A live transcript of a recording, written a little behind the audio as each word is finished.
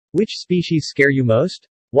Which species scare you most?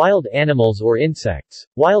 Wild animals or insects?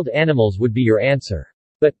 Wild animals would be your answer.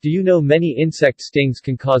 But, do you know many insect stings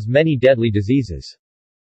can cause many deadly diseases?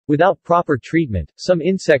 Without proper treatment, some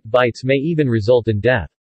insect bites may even result in death.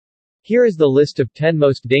 Here is the list of 10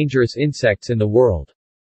 most dangerous insects in the world.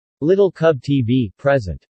 Little Cub TV,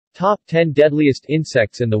 present. Top 10 deadliest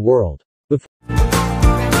insects in the world.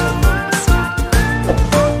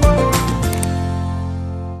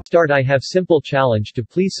 Start. I have simple challenge to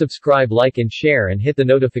please subscribe, like and share and hit the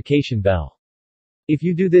notification bell. If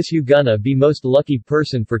you do this you gonna be most lucky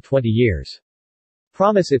person for 20 years.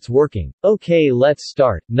 Promise it's working. Okay, let's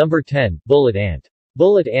start. Number 10, bullet ant.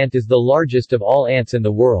 Bullet ant is the largest of all ants in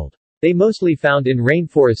the world. They mostly found in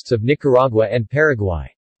rainforests of Nicaragua and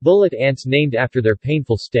Paraguay. Bullet ants named after their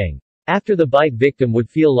painful sting. After the bite, victim would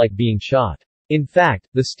feel like being shot. In fact,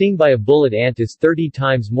 the sting by a bullet ant is 30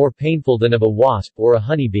 times more painful than of a wasp or a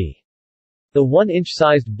honeybee. The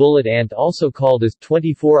 1-inch-sized bullet ant, also called as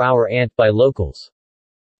 24-hour ant by locals.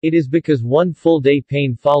 It is because one full day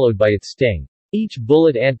pain followed by its sting. Each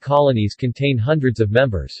bullet ant colonies contain hundreds of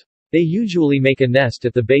members. They usually make a nest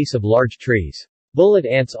at the base of large trees. Bullet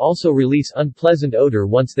ants also release unpleasant odor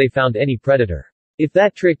once they found any predator. If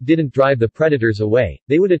that trick didn't drive the predators away,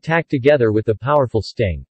 they would attack together with the powerful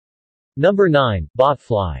sting. Number 9,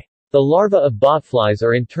 botfly. The larvae of botflies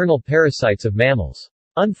are internal parasites of mammals.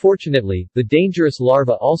 Unfortunately, the dangerous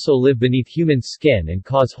larvae also live beneath human skin and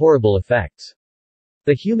cause horrible effects.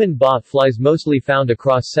 The human botflies mostly found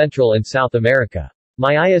across Central and South America.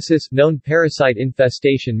 Myiasis, known parasite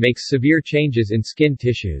infestation, makes severe changes in skin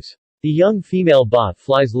tissues. The young female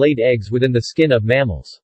botflies laid eggs within the skin of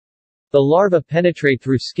mammals. The larvae penetrate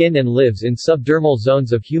through skin and lives in subdermal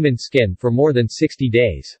zones of human skin for more than 60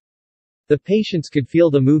 days. The patients could feel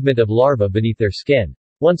the movement of larvae beneath their skin.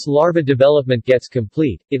 Once larva development gets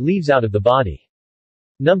complete, it leaves out of the body.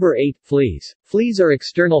 Number 8, fleas. Fleas are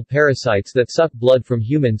external parasites that suck blood from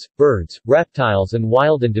humans, birds, reptiles and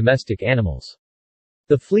wild and domestic animals.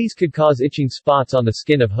 The fleas could cause itching spots on the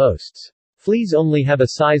skin of hosts. Fleas only have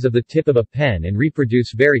a size of the tip of a pen and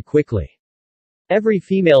reproduce very quickly. Every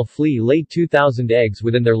female flea lays 2,000 eggs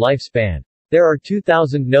within their lifespan. There are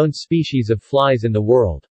 2,000 known species of flies in the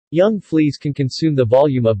world. Young fleas can consume the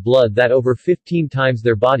volume of blood that over 15 times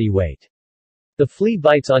their body weight. The flea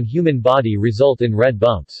bites on human body result in red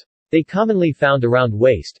bumps. They commonly found around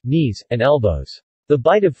waist, knees, and elbows. The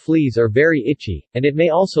bite of fleas are very itchy, and it may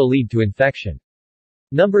also lead to infection.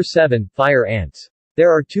 Number 7, fire ants.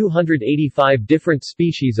 There are 285 different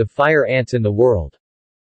species of fire ants in the world.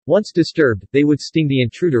 Once disturbed, they would sting the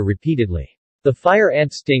intruder repeatedly. The fire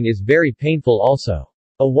ant sting is very painful also.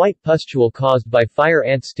 A white pustule caused by fire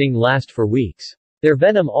ant sting lasts for weeks. Their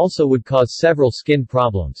venom also would cause several skin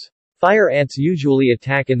problems. Fire ants usually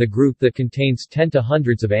attack in the group that contains 10 to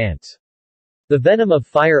hundreds of ants. The venom of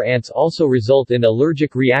fire ants also result in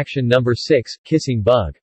allergic reaction. Number 6, kissing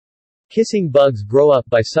bug. Kissing bugs grow up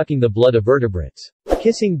by sucking the blood of vertebrates.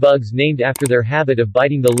 Kissing bugs named after their habit of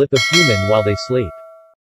biting the lip of human while they sleep.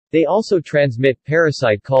 They also transmit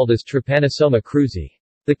parasite called as Trypanosoma cruzi.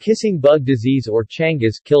 The kissing bug disease or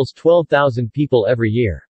changas kills 12,000 people every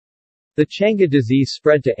year. The changa disease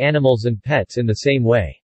spread to animals and pets in the same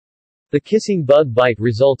way. The kissing bug bite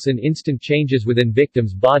results in instant changes within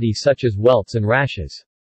victims' body such as welts and rashes.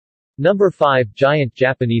 Number 5, giant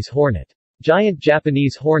Japanese hornet. Giant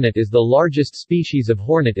Japanese hornet is the largest species of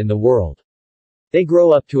hornet in the world. They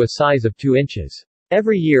grow up to a size of 2 inches.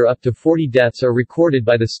 Every year up to 40 deaths are recorded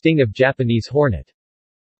by the sting of Japanese hornet.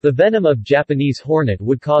 The venom of Japanese hornet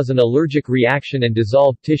would cause an allergic reaction and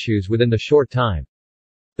dissolve tissues within a short time.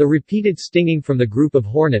 The repeated stinging from the group of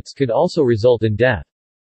hornets could also result in death.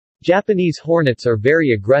 Japanese hornets are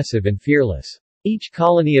very aggressive and fearless. Each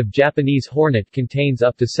colony of Japanese hornet contains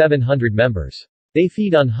up to 700 members. They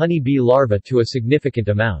feed on honeybee larvae to a significant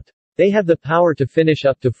amount. They have the power to finish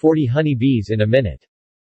up to 40 honeybees in a minute.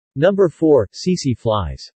 Number 4, tsetse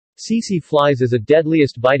flies. Tsetse flies is a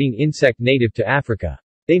deadliest biting insect native to Africa.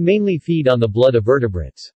 They mainly feed on the blood of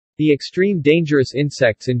vertebrates. The extreme dangerous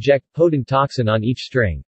insects inject potent toxin on each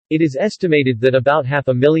string. It is estimated that about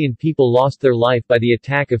 500,000 people lost their life by the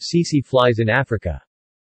attack of tsetse flies in Africa.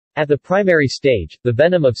 At the primary stage, the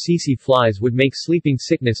venom of tsetse flies would make sleeping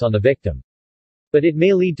sickness on the victim. But it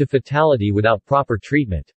may lead to fatality without proper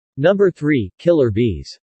treatment. Number 3, killer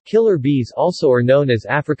bees. Killer bees also are known as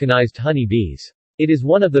Africanized honey bees. It is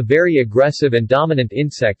one of the very aggressive and dominant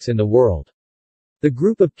insects in the world. The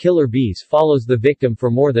group of killer bees follows the victim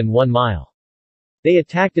for more than 1 mile. They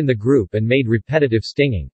attacked in the group and made repetitive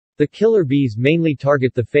stinging. The killer bees mainly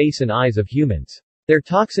target the face and eyes of humans. Their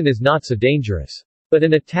toxin is not so dangerous. But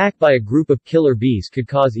an attack by a group of killer bees could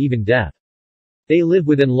cause even death. They live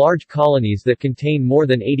within large colonies that contain more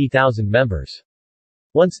than 80,000 members.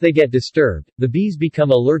 Once they get disturbed, the bees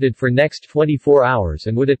become alerted for next 24 hours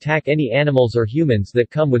and would attack any animals or humans that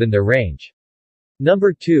come within their range.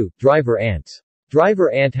 Number 2, driver ants.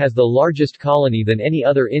 Driver ant has the largest colony than any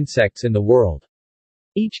other insects in the world.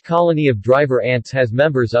 Each colony of driver ants has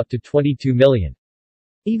members up to 22 million.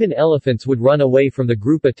 Even elephants would run away from the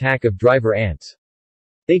group attack of driver ants.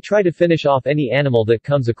 They try to finish off any animal that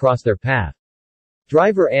comes across their path.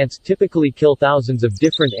 Driver ants typically kill thousands of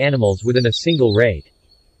different animals within a single raid.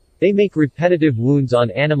 They make repetitive wounds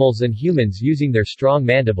on animals and humans using their strong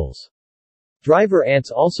mandibles. Driver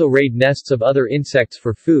ants also raid nests of other insects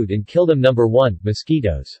for food and kill them. Number 1,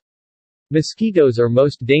 mosquitoes. Mosquitoes are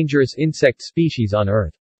most dangerous insect species on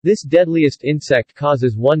Earth. This deadliest insect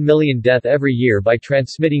causes 1 million deaths every year by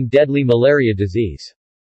transmitting deadly malaria disease.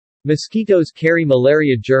 Mosquitoes carry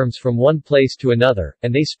malaria germs from one place to another,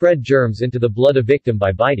 and they spread germs into the blood of victim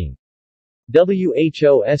by biting.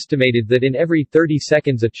 WHO estimated that in every 30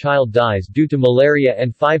 seconds a child dies due to malaria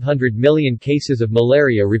and 500 million cases of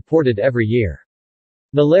malaria reported every year.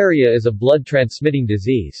 Malaria is a blood-transmitting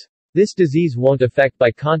disease. This disease won't affect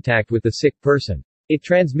by contact with the sick person. It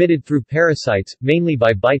transmitted through parasites, mainly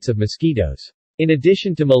by bites of mosquitoes. In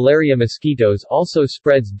addition to malaria, mosquitoes also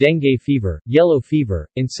spreads dengue fever, yellow fever,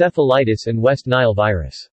 encephalitis and West Nile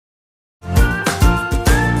virus.